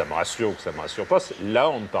 C'est pas que ça me rassure ou que ça ne me rassure pas, là,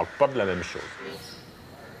 on ne parle pas de la même chose.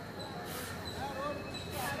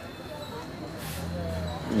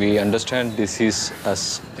 We understand disease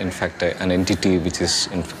as, in fact, an entity which is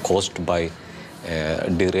caused by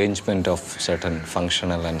derangement of certain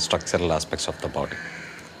functional and structural aspects of the body.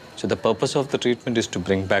 So the purpose of the treatment is to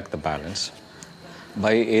bring back the balance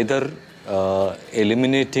by either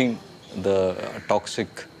eliminating the toxic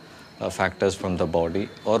factors from the body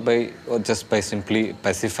or just by simply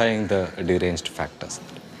pacifying the deranged factors.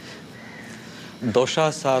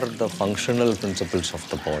 Doshas are the functional principles of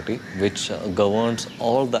the body which governs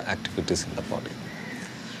all the activities in the body.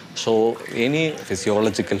 So any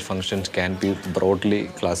physiological functions can be broadly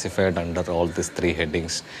classified under all these 3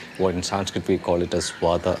 headings. What in Sanskrit we call it as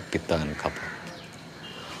Vata, Pitta and Kapha.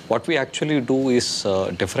 What we actually do is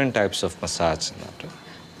different types of massage.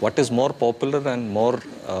 What is more popular and more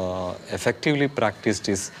effectively practiced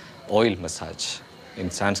is oil massage. In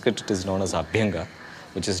Sanskrit it is known as Abhyanga,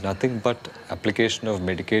 which is nothing but application of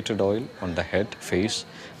medicated oil on the head, face,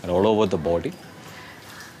 and all over the body.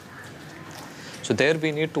 So there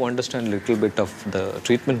we need to understand a little bit of the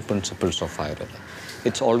treatment principles of Ayurveda.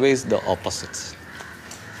 It's always the opposites.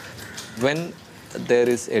 When there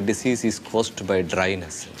is a disease is caused by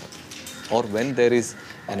dryness, or when there is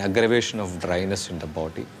an aggravation of dryness in the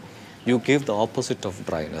body, you give the opposite of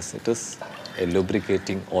dryness. It is a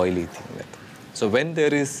lubricating, oily thing. So when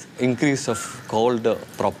there is increase of cold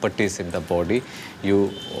properties in the body, you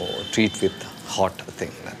treat with hot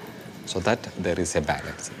thing, so that there is a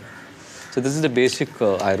balance. So this is the basic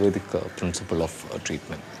Ayurvedic principle of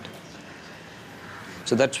treatment.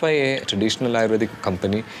 So that's why a traditional Ayurvedic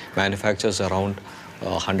company manufactures around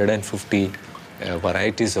 150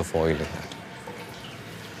 varieties of oil in that.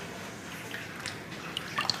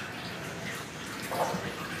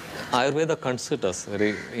 Ayurveda considers,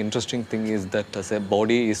 very interesting thing is that as a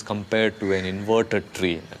body is compared to an inverted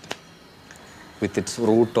tree with its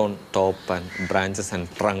root on top and branches and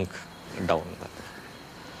trunk down.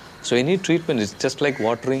 So any treatment is just like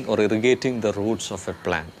watering or irrigating the roots of a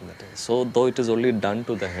plant. So though it is only done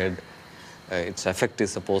to the head, its effect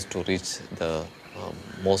is supposed to reach the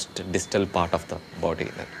most distal part of the body.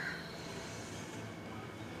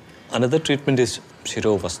 Another treatment is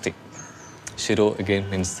Shirovasti. Shiro again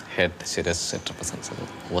means head, Shiras, it represents.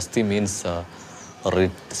 Vasti means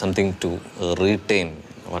something to retain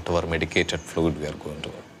whatever medicated fluid we are going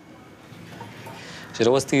to.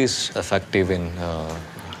 Shirovasti is effective in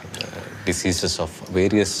diseases of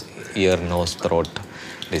various ear, nose, throat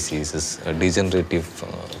diseases, degenerative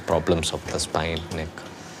problems of the spine, neck,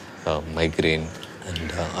 migraine,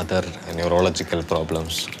 and other neurological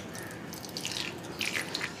problems.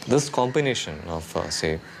 This combination of,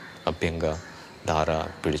 say, Abhyanga, Dhara,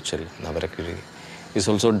 Pidichal, Navarakiri is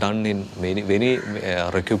also done in very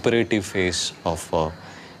recuperative phase of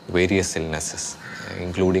various illnesses,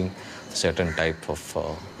 including certain type of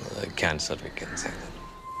cancer, we can say.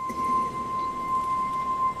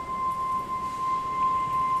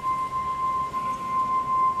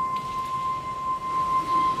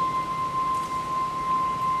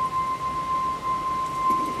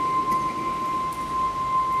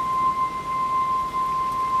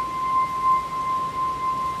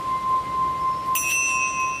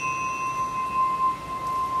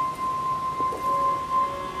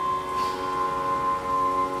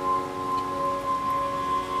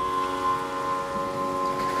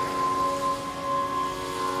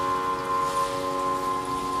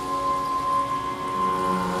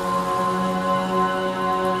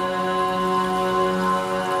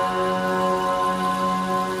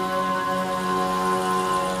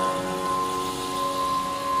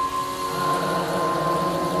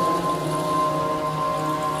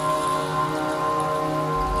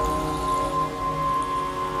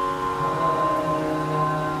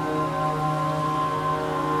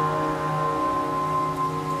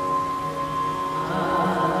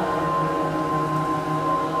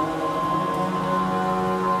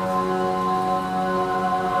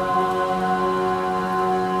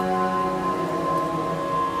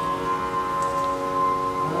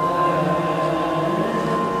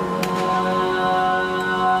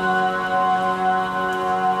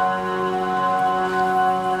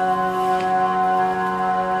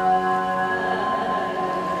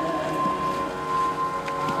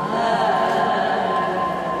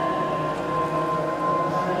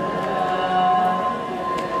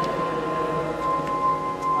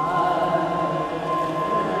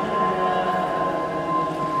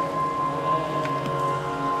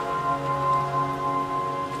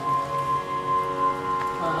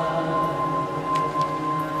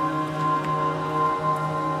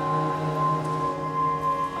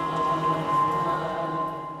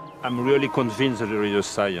 I'm really convinced that there is a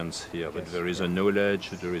science here, that there is a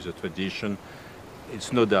knowledge, there is a tradition.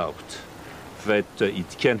 It's no doubt that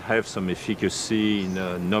it can have some efficacy in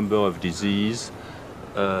a number of diseases.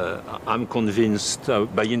 I'm convinced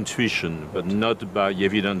by intuition, but not by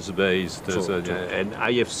evidence-based. And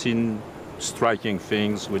I have seen striking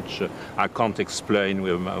things which I can't explain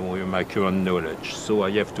with my current knowledge. So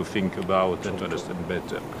I have to think about and to understand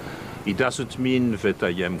better. It doesn't mean that I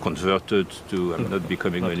am converted to, I'm not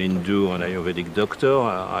becoming an Hindu or an Ayurvedic doctor.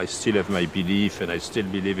 I still have my belief and I still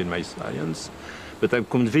believe in my science. But I'm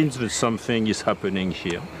convinced that something is happening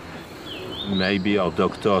here. Maybe our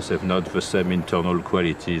doctors have not the same internal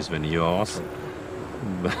qualities than yours.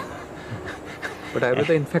 But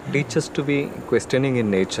Ayurveda in fact teaches to be questioning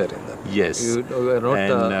in nature. In that. Yes. You are not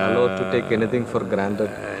allowed to take anything for granted.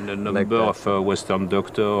 And a number of Western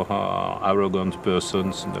doctors are arrogant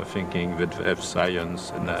persons, thinking that they have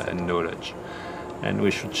science and knowledge. And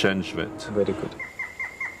we should change that. Very good.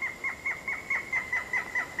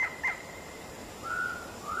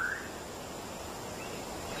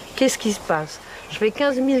 Qu'est-ce qui se passe? Je fais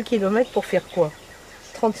 15 000 km pour faire quoi?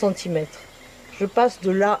 30 cm. Je passe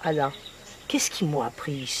de là à là. Qu'est-ce qu'ils m'ont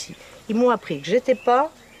appris ici? Ils m'ont appris que j'étais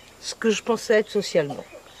pas ce que je pensais être socialement,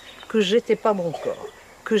 que j'étais pas mon corps,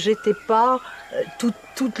 que j'étais pas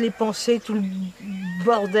toutes les pensées, tout le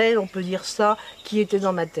bordel, on peut dire ça, qui était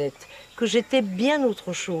dans ma tête, que j'étais bien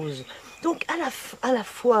autre chose. Donc à la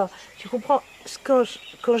fois, tu comprends,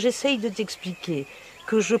 quand j'essaye de t'expliquer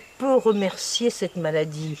que je peux remercier cette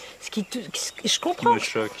maladie, je comprends.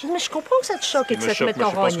 Mais je comprends que ça te choque et que ça te mette en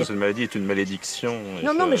rogne. Je pense que cette maladie est une malédiction.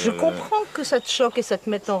 Non, mais je comprends que ça te choque et ça te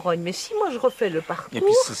mette en rogne. Mais si moi je refais le parcours... Et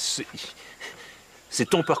puis c'est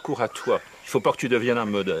ton parcours à toi. Il ne faut pas que tu deviennes un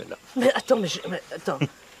modèle. Mais attends,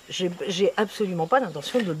 j'ai absolument pas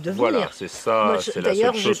l'intention de le devenir. Voilà, c'est ça, c'est la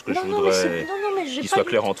seule chose que je voudrais qu'il soit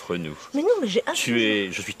clair entre nous. Mais non, mais j'ai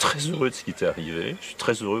absolument... Je suis très heureux de ce qui t'est arrivé. Je suis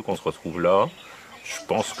très heureux qu'on se retrouve là. Je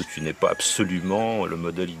pense que tu n'es pas absolument le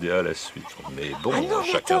modèle idéal à suivre. Mais bon,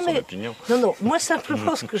 chacun son opinion. Non, moi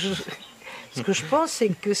simplement ce que je pense, c'est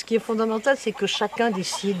que ce qui est fondamental, c'est que chacun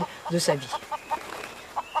décide de sa vie.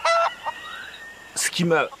 Ce qui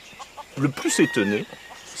m'a le plus étonné,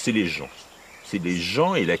 c'est les gens. C'est les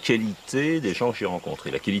gens et la qualité des gens que j'ai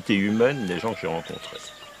rencontrés, la qualité humaine des gens que j'ai rencontrés.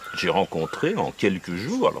 J'ai rencontré en quelques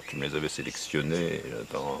jours, alors que tu me les avais sélectionnés,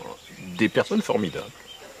 des personnes formidables,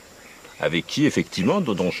 avec qui, effectivement,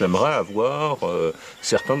 dont j'aimerais avoir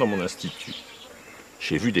certains dans mon institut.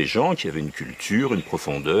 J'ai vu des gens qui avaient une culture, une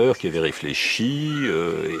profondeur, qui avaient réfléchi,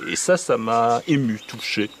 et ça m'a ému,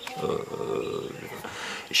 touché.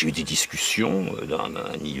 J'ai eu des discussions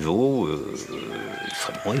d'un niveau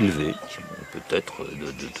extrêmement élevé, peut-être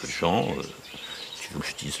de gens, tu veux que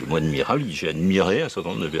je dise le mot admirable, j'ai admiré un certain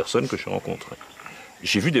nombre de personnes que j'ai rencontrées.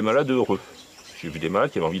 J'ai vu des malades heureux. J'ai vu des malades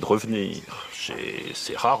qui avaient envie de revenir.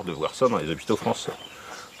 C'est rare de voir ça dans les hôpitaux français.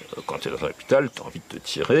 Quand tu es dans un hôpital, tu as envie de te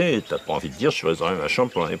tirer et tu n'as pas envie de dire « je réserve ma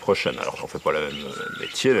chambre pour l'année prochaine ». Alors, j'en fais pas le même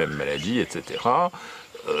métier, la même maladie, etc.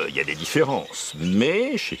 Il y a des différences.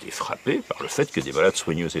 Mais j'ai été frappé par le fait que des malades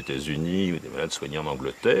soignés aux États-Unis ou des malades soignés en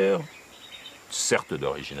Angleterre, certes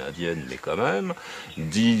d'origine indienne, mais quand même,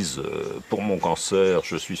 disent pour mon cancer,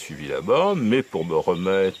 je suis suivi là-bas, mais pour me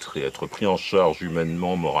remettre et être pris en charge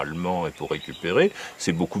humainement, moralement et pour récupérer,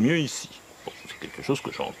 c'est beaucoup mieux ici. Bon, c'est quelque chose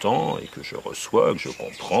que j'entends et que je reçois, que je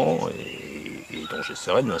comprends et dont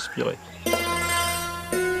j'essaierai de m'inspirer.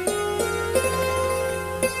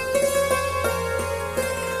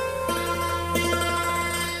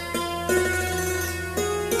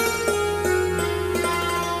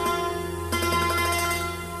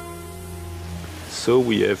 So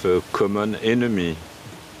we have a common enemy,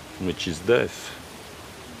 which is death.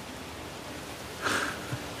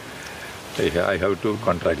 I have to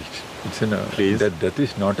contradict. Please. That death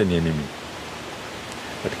is not an enemy,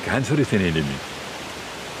 but cancer is an enemy.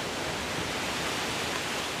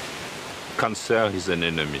 Cancer is an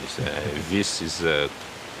enemy. This is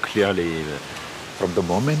clearly... From the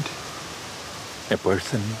moment a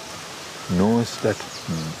person knows that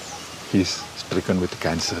he is stricken with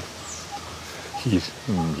cancer, he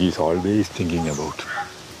is always thinking about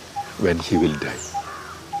when he will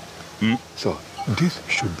die. So this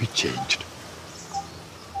should be changed.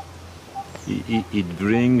 It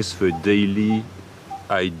brings the daily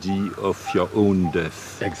idea of your own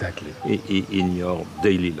death. Exactly. In your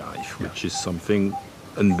daily life, which is something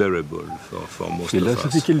unbearable for most of us.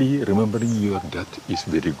 Philosophically, remembering your death is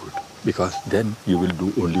very good, because then you will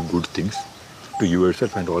do only good things to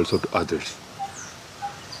yourself and also to others.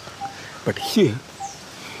 But here,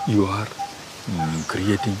 you are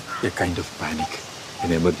creating a kind of panic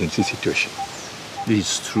in an emergency situation.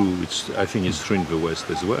 It's true. I think it's true in the West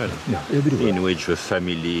as well. Yeah, everywhere. In which the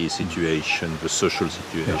family situation, the social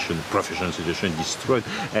situation, the professional situation is destroyed,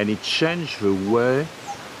 and it changed the way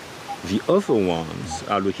the other ones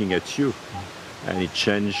are looking at you, and it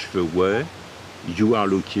changed the way you are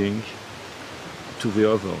looking to the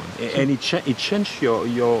other one, and it changed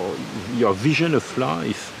your vision of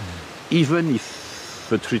life, even if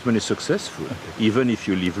the treatment is successful, even if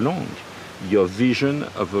you live long. Your vision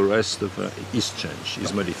of the rest of is changed,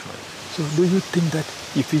 is modified. So do you think that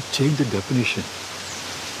if we change the definition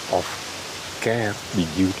of care we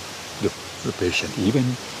give the patient, even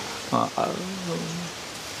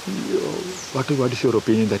what is your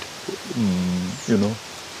opinion that,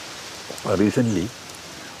 recently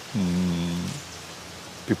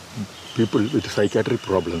people with psychiatric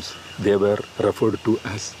problems, they were referred to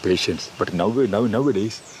as patients, but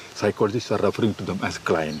nowadays psychologists are referring to them as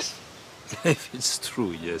clients. It's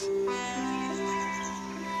true, yes.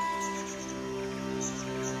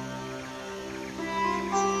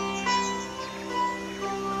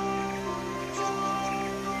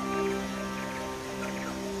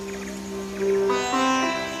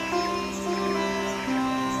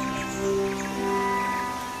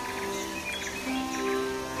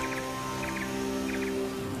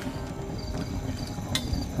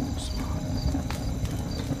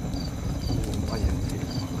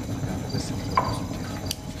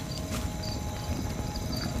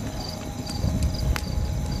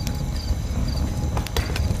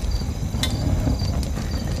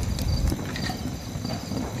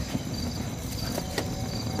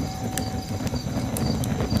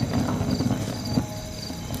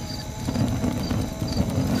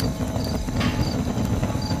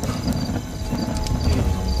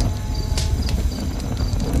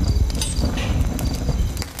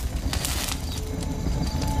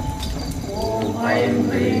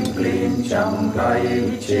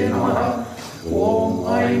 Om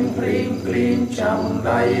Aim Hrim Klim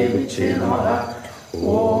Chamundaye Viche Namaha.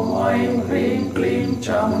 Om Aim Hrim Klim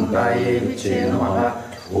Chamundaye Viche Namaha.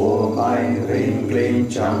 Om Aim Hrim Klim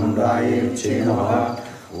Chamundaye Viche Namaha.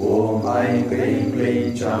 Om Aim Hrim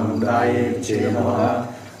Klim Chamundaye Viche Namaha.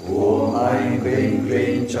 Om Aim Hrim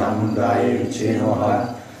Klim Chamundaye Viche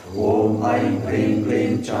Namaha. Om Aim Hrim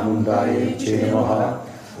Klim Chamundaye Viche Namaha.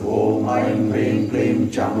 Om Aim Hrim Klim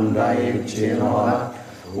Chamundaye Viche Namaha.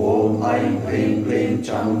 Om Aim Hrim Klim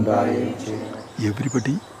Chamundaye Viche.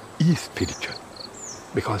 Everybody is spiritual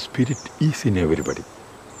because spirit is in everybody.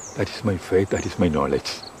 That is my faith, that is my knowledge.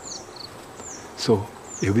 So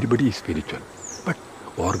everybody is spiritual. But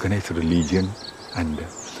organized religion and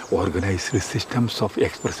organized systems of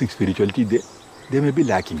expressing spirituality, they may be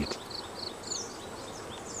lacking it.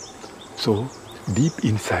 So deep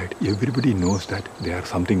inside, everybody knows that they are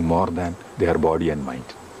something more than their body and mind.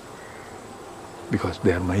 Because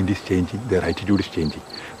their mind is changing, their attitude is changing.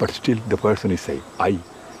 But still the person is saying, I,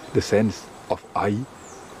 the sense of I,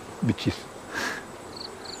 which is,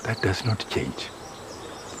 that does not change.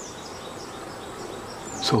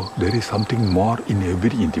 So there is something more in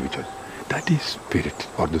every individual. That is spirit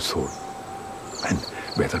or the soul. And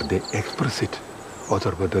whether they express it, or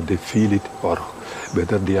whether they feel it, or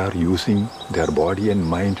whether they are using their body and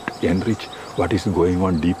mind to enrich what is going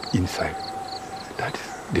on deep inside, that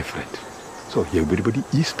is different. So everybody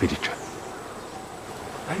is spiritual.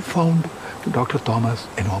 I found Dr. Thomas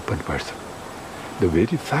an open person. The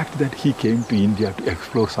very fact that he came to India to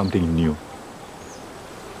explore something new,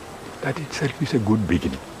 that itself is a good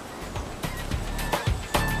beginning.